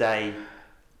the next day,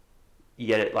 you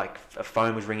get it, like a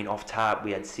phone was ringing off tap.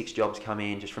 We had 6 jobs come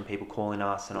in just from people calling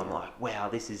us, and I'm like, wow,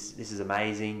 this is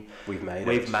amazing. We've made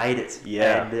it.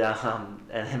 Yeah.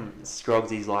 And then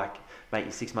Scroggsy's like, mate,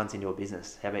 you're 6 months into a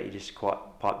business. How about you just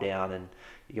pipe down and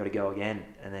you got to go again?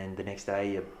 And then the next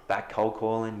day you're back cold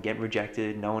calling, getting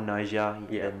rejected. No one knows you.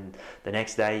 Yeah. And the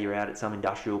next day you're out at some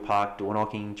industrial park door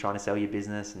knocking, trying to sell your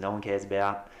business, and no one cares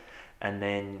about.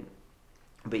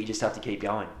 But you just have to keep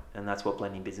going. And that's what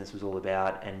Blending Business was all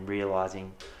about, and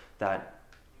realising that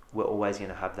we're always going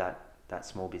to have that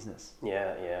small business.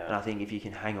 Yeah. And I think if you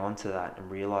can hang on to that and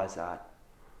realise that,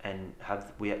 and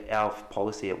our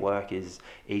policy at work is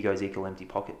egos equal empty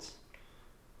pockets.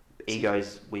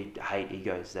 Egos, we hate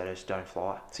egos, they just don't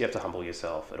fly. So you have to humble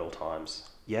yourself at all times.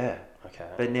 Yeah. Okay.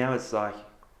 But now it's like...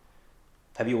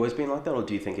 Have you always been like that, or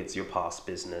do you think it's your past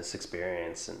business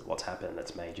experience and what's happened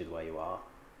that's made you the way you are?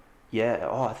 Yeah.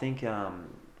 I think I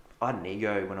had an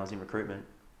ego when I was in recruitment.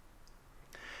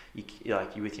 you're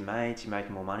with your mates, you're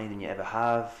making more money than you ever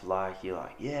have. Like you're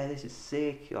like, yeah, this is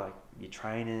sick. Like you're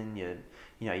training, you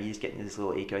just get into this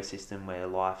little ecosystem where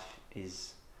life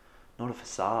is not a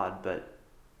facade, but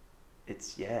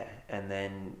it's and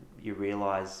then you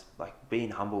realize like being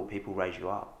humble, people raise you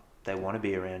up. They want to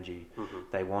be around you.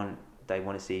 They want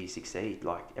to see you succeed.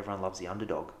 Like everyone loves the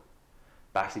underdog.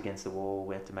 Backs against the wall,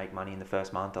 we have to make money in the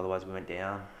first month, otherwise we went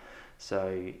down.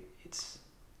 So it's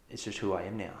just who I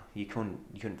am now. You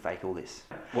couldn't fake all this.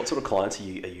 What sort of clients are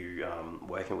you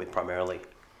working with primarily?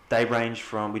 They range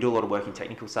from, we do a lot of work in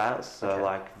technical sales, so Okay.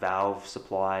 like valve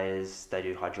suppliers, they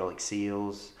do hydraulic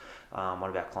seals. One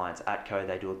of our clients, Atco,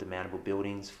 they do demountable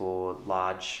buildings for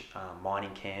large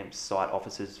mining camps, site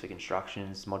offices for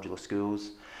constructions, modular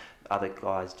schools. Other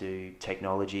guys do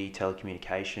technology,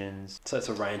 telecommunications. So it's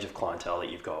a range of clientele that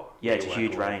you've got. Yeah, it's a you're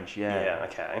huge working with. range, yeah. Yeah,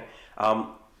 okay.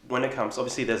 When it comes,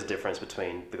 obviously there's a difference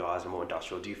between the guys and more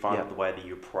industrial. Do you find that the way that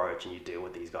you approach and you deal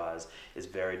with these guys is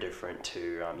very different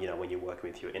to, when you're working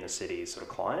with your inner city sort of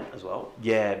client as well?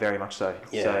 Yeah, very much so.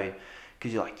 Yeah. So,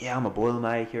 because you're like, yeah, I'm a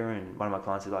boilermaker, and one of my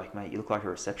clients is like, mate, you look like a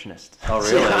receptionist. Oh,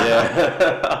 really?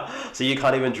 Yeah. So you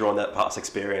can't even draw on that past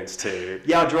experience to...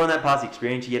 Yeah, I draw on that past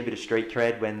experience. You get a bit of street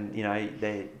cred when,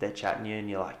 they're chatting you and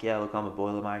you're like, yeah, look, I'm a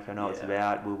boilermaker. I know what it's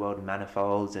about. We're welding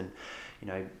manifolds and,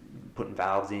 putting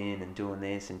valves in and doing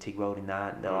this and TIG welding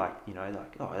that. And they're like,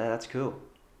 oh, that's cool.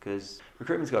 Because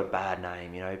recruitment's got a bad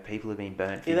name, people have been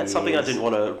burnt for years. That's something I didn't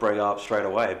want to bring up straight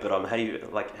away, but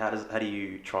how do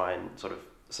you try and sort of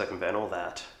circumvent all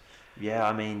that? Yeah,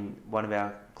 I mean, one of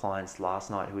our clients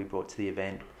last night who we brought to the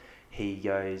event, he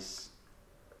goes,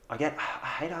 I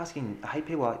hate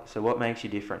people like, so what makes you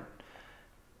different?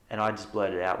 And I just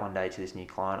blurted out one day to this new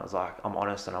client, I was like, I'm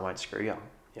honest and I won't screw you.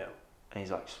 Yeah. And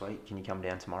he's like, sweet, can you come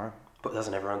down tomorrow? But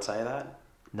doesn't everyone say that?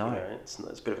 No. It's a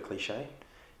bit of a cliche.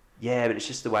 Yeah, but it's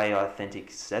just the way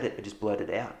Authentic said it. I just blurted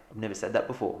it out. I've never said that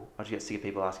before. I just get sick of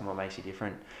people asking what makes you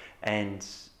different. And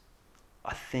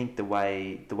I think the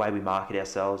way we market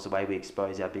ourselves, the way we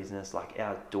expose our business, like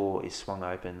our door is swung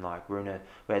open. Like we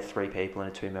had 3 people in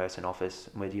a 2-person office,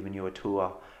 and we're giving you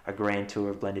a grand tour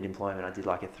of blended employment. I did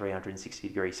like a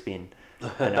 360-degree spin,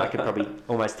 and I could probably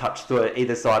almost touch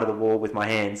either side of the wall with my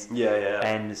hands. Yeah, yeah.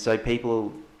 And so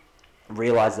people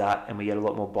realize that, and we get a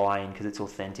lot more buy-in because it's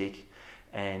authentic.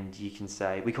 And you can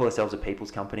say, we call ourselves a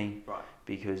people's company, right?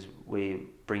 Because we're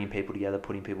bringing people together,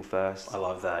 putting people first. I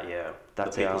love that. Yeah,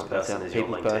 that's the people's person is your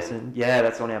LinkedIn. Yeah,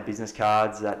 that's on our business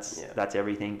cards. That's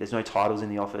everything. There's no titles in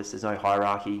the office. There's no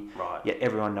hierarchy. Right. Yet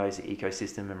everyone knows the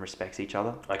ecosystem and respects each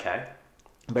other. Okay.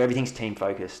 But everything's team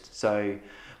focused. So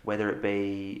whether it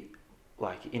be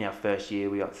like in our first year,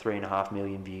 we got 3.5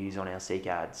 million views on our Seek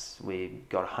ads. We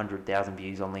got 100,000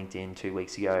 views on LinkedIn 2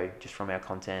 weeks ago just from our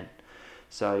content.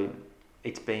 So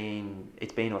it's been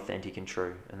authentic and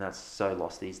true, and that's so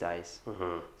lost these days.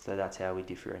 Mm-hmm. So that's how we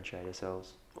differentiate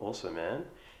ourselves. Awesome, man.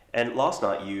 And last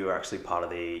night you were actually part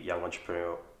of the Young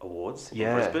Entrepreneur Awards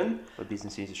in Brisbane. With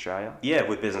Business News Australia. Yeah,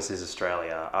 with Business News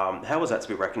Australia. How was that to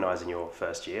be recognised in your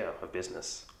first year of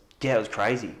business? Yeah, it was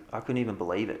crazy. I couldn't even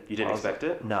believe it. You didn't expect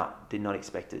it? No, did not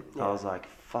expect it. Yeah. I was like,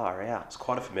 far out. It's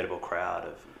quite a formidable crowd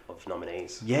of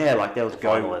nominees. Yeah, like there was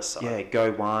finalists. Yeah,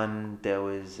 Go One. There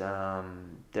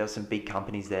was some big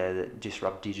companies there that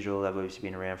Disrupt Digital. They've obviously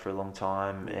been around for a long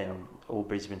time, and all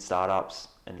Brisbane startups.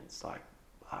 And it's like,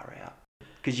 far out.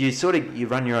 Because you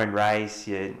run your own race.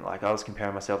 I was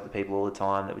comparing myself to people all the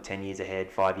time that were 10 years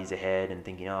ahead, 5 years ahead, and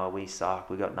thinking, oh, we suck,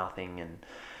 we got nothing, and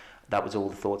that was all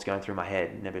the thoughts going through my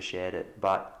head. Never shared it.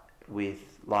 But with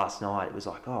last night, it was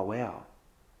like, oh wow,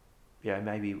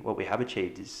 maybe what we have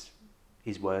achieved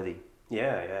is worthy.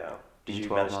 Yeah. Did you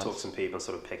manage to talk to some people and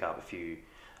sort of pick up a few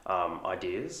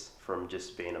ideas from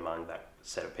just being among that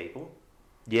set of people?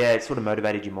 Yeah, it sort of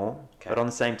motivated you more. Okay. But on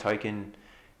the same token,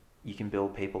 you can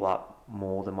build people up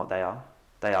more than what they are.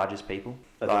 They are just people.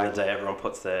 At the end of the day, everyone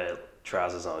puts their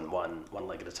trousers on one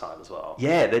leg at a time as well.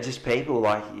 Yeah, they're just people.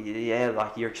 Like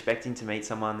you're expecting to meet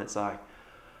someone that's like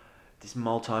this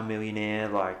multi-millionaire,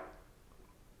 like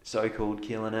so-called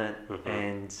killing it,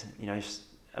 and just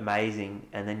amazing.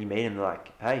 And then you meet him,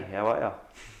 like, hey, how are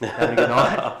you? Having a good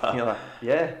night? And you're like,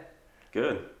 yeah,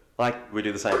 good. Like we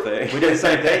do the same thing. We do the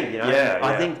same thing, Yeah.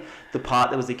 I think the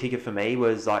part that was the kicker for me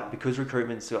was like, because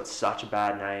recruitment's got such a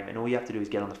bad name, and all you have to do is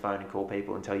get on the phone and call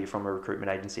people and tell you're from a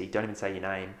recruitment agency. Don't even say your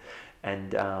name,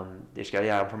 and just go,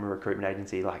 yeah, I'm from a recruitment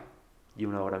agency. Like,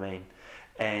 you'll know what I mean.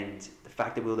 And the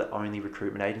fact that we were the only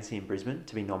recruitment agency in Brisbane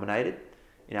to be nominated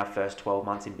in our first 12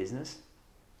 months in business,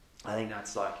 I think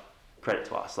that's like credit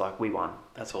to us. Like, we won.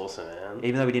 That's awesome, man.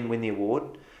 Even though we didn't win the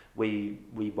award, we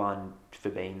won for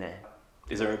being there.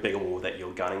 Is there a big award that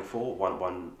you're gunning for?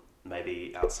 One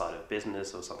maybe outside of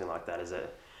business or something like that? Is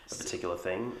it a particular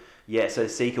thing? Yeah, so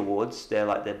Seek Awards, they're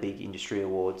like the big industry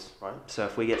awards. Right. So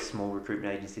if we get Small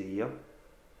Recruitment Agency of the Year,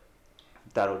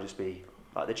 that'll just be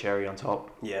like the cherry on top.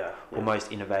 Yeah. Or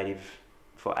most innovative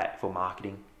for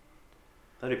marketing.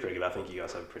 That'd be pretty good. I think you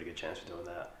guys have a pretty good chance for doing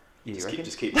that. You just reckon?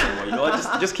 keep doing what you're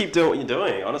doing. Just keep doing what you're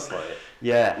doing, honestly.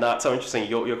 Yeah. No, it's so interesting.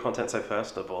 Your content's so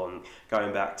personable, and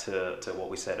going back to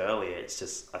what we said earlier, it's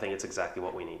just, I think it's exactly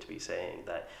what we need to be saying,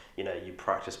 that, you know, you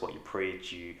practice what you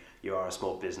preach, you are a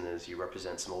small business, you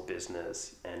represent small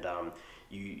business, and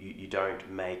you don't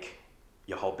make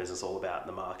your whole business all about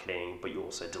the marketing, but you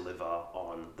also deliver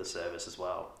on the service as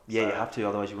well. Yeah, So, you have to,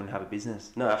 otherwise you wouldn't have a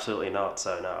business. no, absolutely not.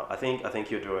 So no, I think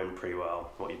you're doing pretty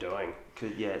well what you're doing.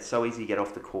 Cause yeah, it's so easy to get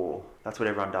off the core. That's what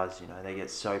everyone does, you know. They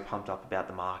get so pumped up about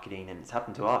the marketing, and it's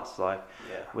happened to us. Like,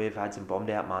 Yeah. we've had some bombed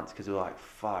out months because we're like,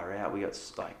 far out. We got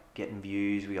like getting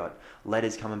views. We got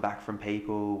letters coming back from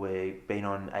people. We've been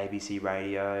on ABC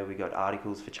radio. We got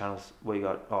articles for channels. We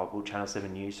got Channel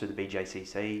 7 News through the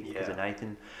BJCC because of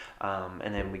Nathan.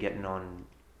 And then we're getting on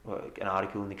an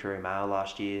article in the Courier Mail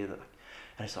last year.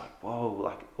 And it's like, whoa,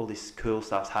 like all this cool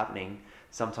stuff's happening.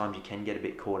 Sometimes you can get a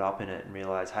bit caught up in it and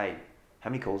realise, hey, how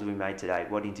many calls have we made today?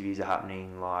 What interviews are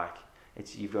happening? Like,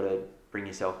 you've got to bring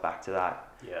yourself back to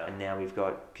that. Yeah. And now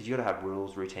because you've got to have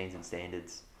rules, routines and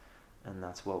standards. And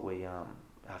that's what we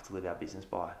have to live our business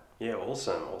by. Yeah,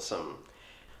 awesome.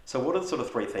 So what are the sort of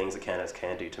 3 things that candidates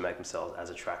can do to make themselves as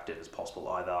attractive as possible,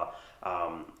 either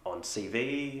on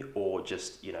CV or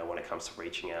just, you know, when it comes to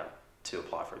reaching out to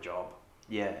apply for a job?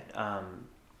 Yeah,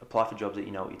 apply for jobs that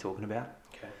you know what you're talking about.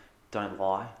 Okay. Don't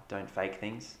lie, don't fake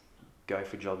things. Go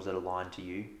for jobs that align to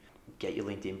you. Get your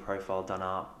LinkedIn profile done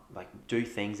up. Like, do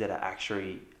things that are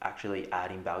actually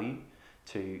adding value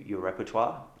to your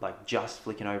repertoire. Like, just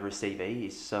flicking over a CV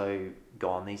is so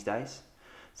gone these days.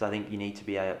 So I think you need to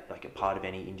be a part of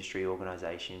any industry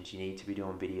organisations. You need to be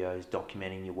doing videos,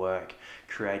 documenting your work,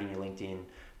 creating your LinkedIn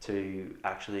to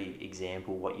actually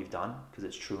example what you've done, because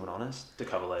it's true and honest. Do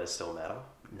cover letters still matter?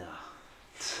 Nah.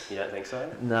 You don't think so?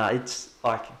 Nah, it's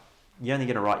like, you're only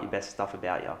going to write your best stuff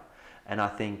about you. And I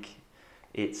think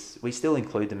we still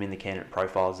include them in the candidate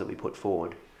profiles that we put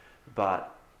forward,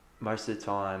 but most of the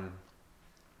time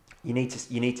you need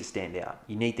to stand out.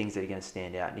 You need things that are going to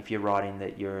stand out. And if you're writing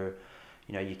that you're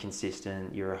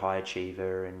consistent, you're a high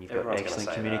achiever, and you've got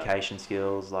excellent communication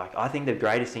skills, like, I think the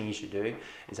greatest thing you should do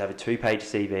is have a 2-page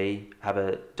CV,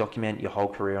 document your whole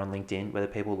career on LinkedIn, whether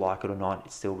people like it or not,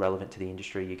 it's still relevant to the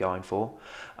industry you're going for.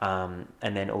 And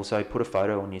then also put a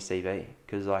photo on your CV,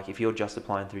 because like, if you're just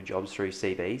applying through jobs through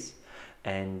CVs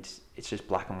and it's just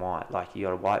black and white, like you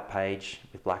got a white page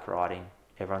with black writing,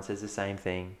 everyone says the same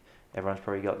thing, everyone's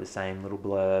probably got the same little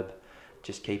blurb,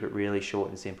 just keep it really short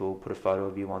and simple, put a photo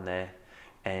of you on there.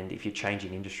 And if you're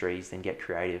changing industries, then get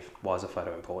creative. Why is a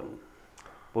photo important?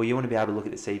 Well, you want to be able to look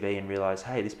at the CV and realise,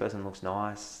 hey, this person looks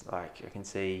nice. Like, I can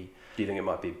see. Do you think it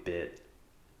might be a bit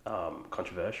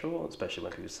controversial, especially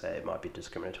when people say it might be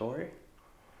discriminatory?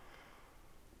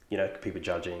 You know, people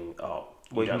judging,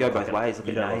 well, you can go both ways.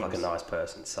 You don't look like a nice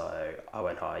person, so I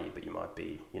won't hire you, but you might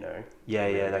be, you know. Yeah,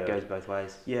 really that good. goes both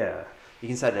ways. Yeah. You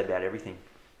can say that about everything.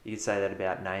 You could say that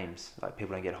about names. Like,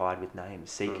 people don't get hired with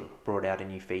names. Seek brought out a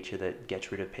new feature that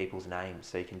gets rid of people's names,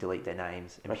 so you can delete their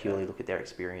names and purely look at their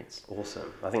experience.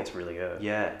 Awesome. I think it's really good.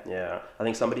 Yeah. Yeah. I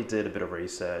think somebody did a bit of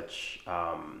research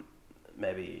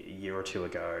maybe a year or 2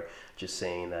 ago, just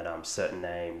seeing that certain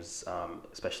names,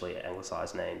 especially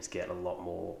anglicised names, get a lot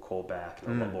more callback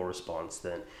and a lot more response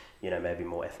than, you know, maybe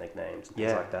more ethnic names and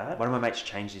things like that. One of my mates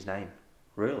changed his name.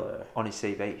 Really? On his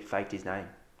CV, faked his name,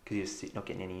 because he was not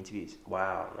getting any interviews.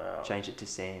 Wow. No. Changed it to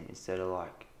Sam instead of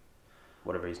like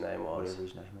whatever his name was.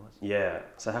 Yeah.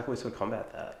 So how can we sort of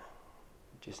combat that?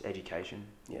 Just education.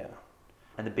 Yeah.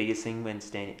 And the biggest thing when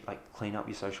clean up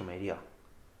your social media.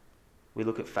 We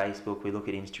look at Facebook, we look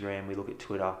at Instagram, we look at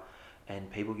Twitter,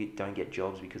 and people don't get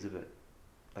jobs because of it.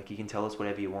 Like, you can tell us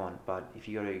whatever you want, but if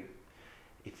you're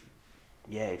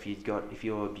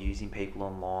abusing people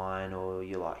online, or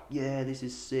you're like, yeah, this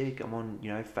is sick, I'm on,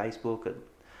 Facebook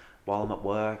while I'm at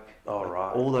work. Oh,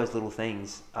 right. All those little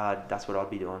things, that's what I'd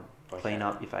be doing. Okay. Clean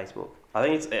up your Facebook. I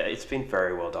think it's been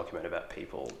very well documented about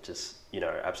people just,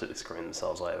 absolutely screwing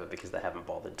themselves over because they haven't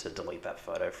bothered to delete that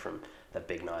photo from that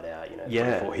big night out,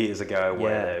 4 years ago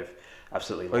where they've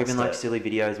absolutely lost it. Or even silly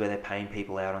videos where they're paying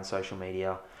people out on social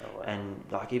media. Oh, wow. And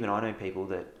even I know people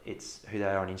that it's who they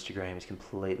are on Instagram is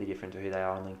completely different to who they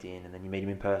are on LinkedIn, and then you meet them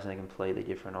in person, they're completely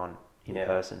different in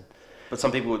person. But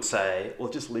some people would say, well,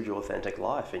 just live your authentic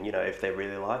life, and if they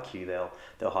really like you, they'll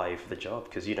hire you for the job,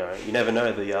 because you never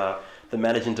know, the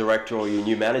managing director or your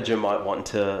new manager might want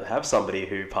to have somebody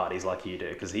who parties like you do,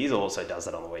 because he also does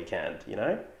that on the weekend.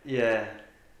 Yeah.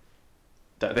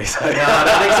 Don't think so. No, I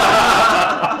don't think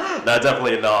so. No,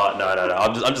 definitely not. No.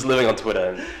 I'm just living on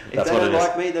Twitter, and that's if what they it don't is.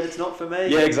 like me, then it's not for me.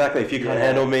 Yeah, exactly. If you can't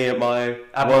handle me at my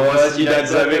worst, you don't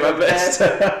serve me my best.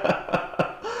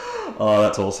 Oh,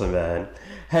 that's awesome, man.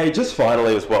 Hey, just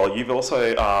finally as well, you've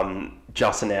also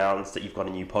just announced that you've got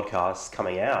a new podcast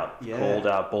coming out called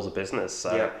Balls of Business.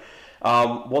 So,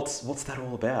 what's that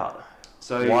all about?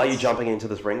 So why are you jumping into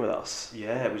this ring with us?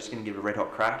 Yeah, we're just going to give it a red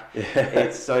hot crack. Yeah.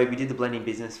 So we did the blending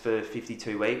business for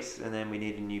 52 weeks, and then we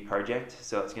need a new project.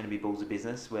 So it's going to be Balls of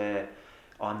Business, where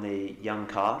I'm the young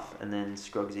calf, and then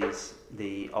Scrogsy's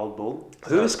the old bull.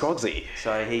 Who is Scrogsy?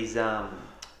 So he's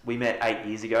we met 8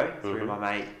 years ago through my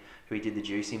mate who he did the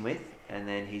juicing with, and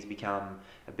then he's become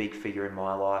a big figure in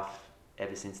my life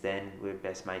ever since then. We're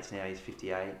best mates now. He's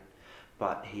 58,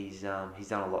 but he's done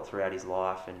a lot throughout his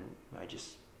life, and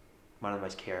just one of the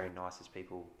most caring, nicest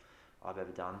people I've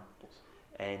ever done.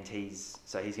 And he's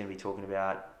going to be talking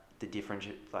about the different,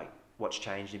 like, what's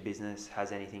changed in business.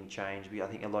 Has anything changed? I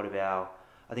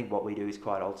think what we do is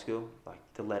quite old school, like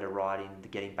the letter writing, the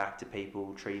getting back to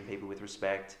people, treating people with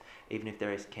respect. Even if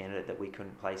there is a candidate that we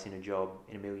couldn't place in a job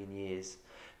in a million years,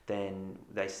 then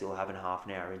they still have a half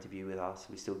an hour interview with us.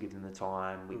 We still give them the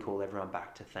time. We call everyone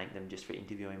back to thank them just for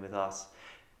interviewing with us.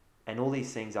 And all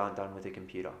these things aren't done with a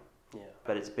computer. Yeah.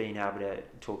 But it's being able to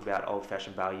talk about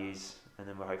old-fashioned values, and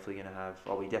then we're hopefully going to have,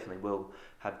 we definitely will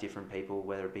have different people,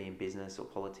 whether it be in business or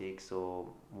politics or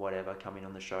whatever, coming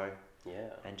on the show. Yeah.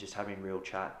 And just having real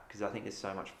chat, because I think there's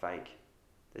so much fake.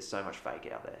 There's so much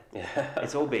fake out there. Yeah.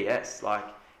 It's all BS. Like,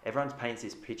 everyone paints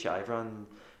this picture. Everyone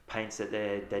paints that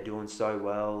they're doing so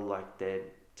well, like they're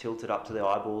tilted up to their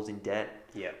eyeballs in debt.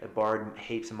 Yeah. They borrowed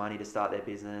heaps of money to start their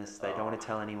business. They don't want to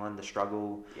tell anyone the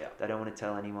struggle. Yeah. They don't want to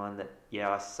tell anyone that,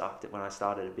 I sucked at when I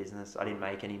started a business. I didn't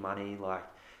make any money. Like,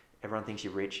 everyone thinks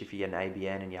you're rich if you get an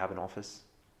ABN and you have an office.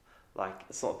 Like,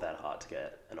 it's not that hard to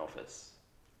get an office.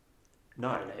 No.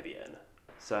 An ABN.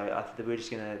 So we're just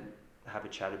going to have a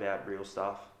chat about real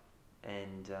stuff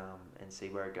and see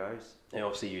where it goes. And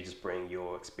obviously you just bring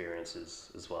your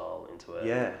experiences as well into it.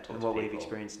 Yeah, and what we've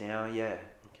experienced now, yeah.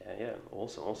 Okay, yeah,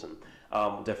 awesome.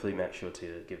 Definitely make sure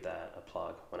to give that a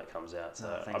plug when it comes out.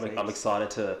 So I'm excited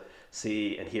to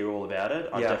see and hear all about it.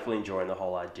 I'm definitely enjoying the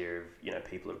whole idea of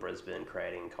people in Brisbane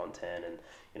creating content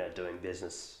and doing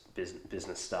business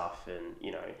stuff and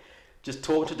just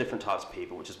talking to different types of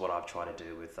people, which is what I've tried to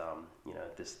do with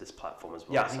this platform as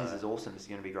well. Yeah, I think this is awesome. It's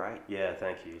going to be great. Yeah,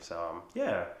 thank you. So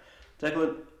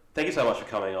Declan, thank you so much for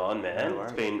coming on, man. No,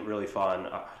 it's been really fun.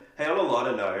 Hey, on a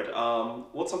lighter note,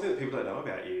 what's something that people don't know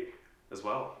about you as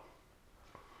well?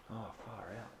 Oh,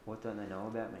 far out. What don't they know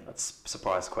about me? That's a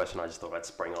surprise question. I just thought I'd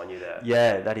spring on you there.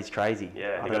 Yeah, that is crazy.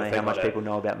 Yeah, I don't know how much people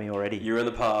know about me already. You're in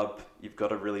the pub, you've got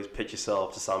to really pitch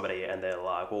yourself to somebody, and they're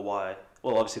like, well, why?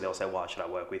 Well, obviously they'll say, why should I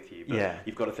work with you? But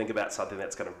you've got to think about something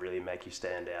that's going to really make you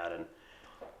stand out and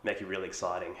make you really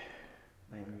exciting.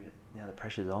 Maybe now the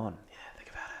pressure's on. Yeah, think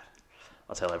about it.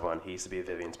 I'll tell everyone, he used to be a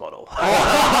Vivian's model.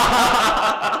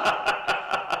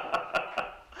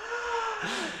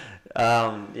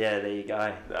 Yeah, there you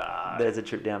go. There's a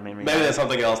trip down memory lane. Maybe there's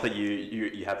something else that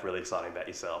you have really exciting about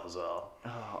yourself as well.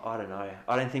 Oh, I don't know.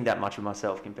 I don't think that much of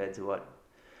myself compared to what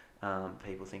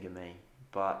people think of me.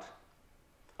 But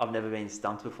I've never been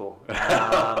stumped before.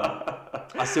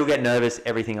 I still get nervous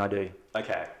everything I do.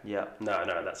 Okay. Yeah. No,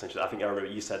 that's interesting. I think I remember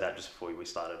you said that just before we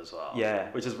started as well.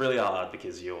 Yeah. Which is really hard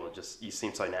because you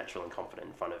seem so natural and confident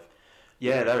in front of.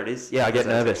 Yeah, there it is. Yeah, I get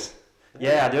nervous.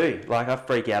 Yeah, I do. Like, I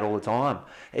freak out all the time.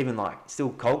 Even, like, still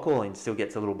cold calling still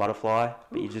gets a little butterfly,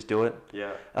 but you just do it.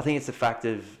 Yeah. I think it's the fact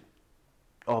of,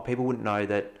 people wouldn't know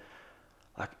that,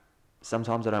 like,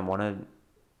 sometimes I don't want to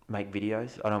make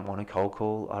videos. I don't want to cold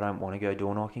call. I don't want to go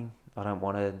door knocking. I don't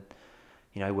want to,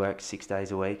 work 6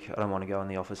 days a week. I don't want to go in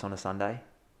the office on a Sunday.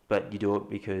 But you do it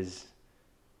because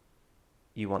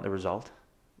you want the result.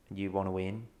 You want to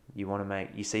win.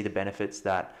 You see the benefits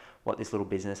that what this little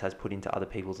business has put into other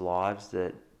people's lives,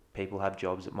 that people have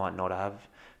jobs that might not have.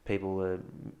 People are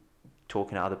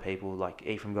talking to other people. Like,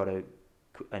 Ephraim got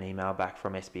an email back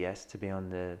from SBS to be on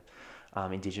the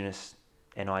Indigenous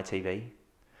NITV.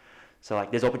 So, like,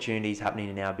 there's opportunities happening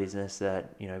in our business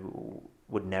that,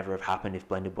 would never have happened if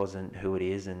Blended wasn't who it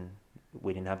is and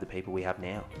we didn't have the people we have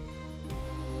now.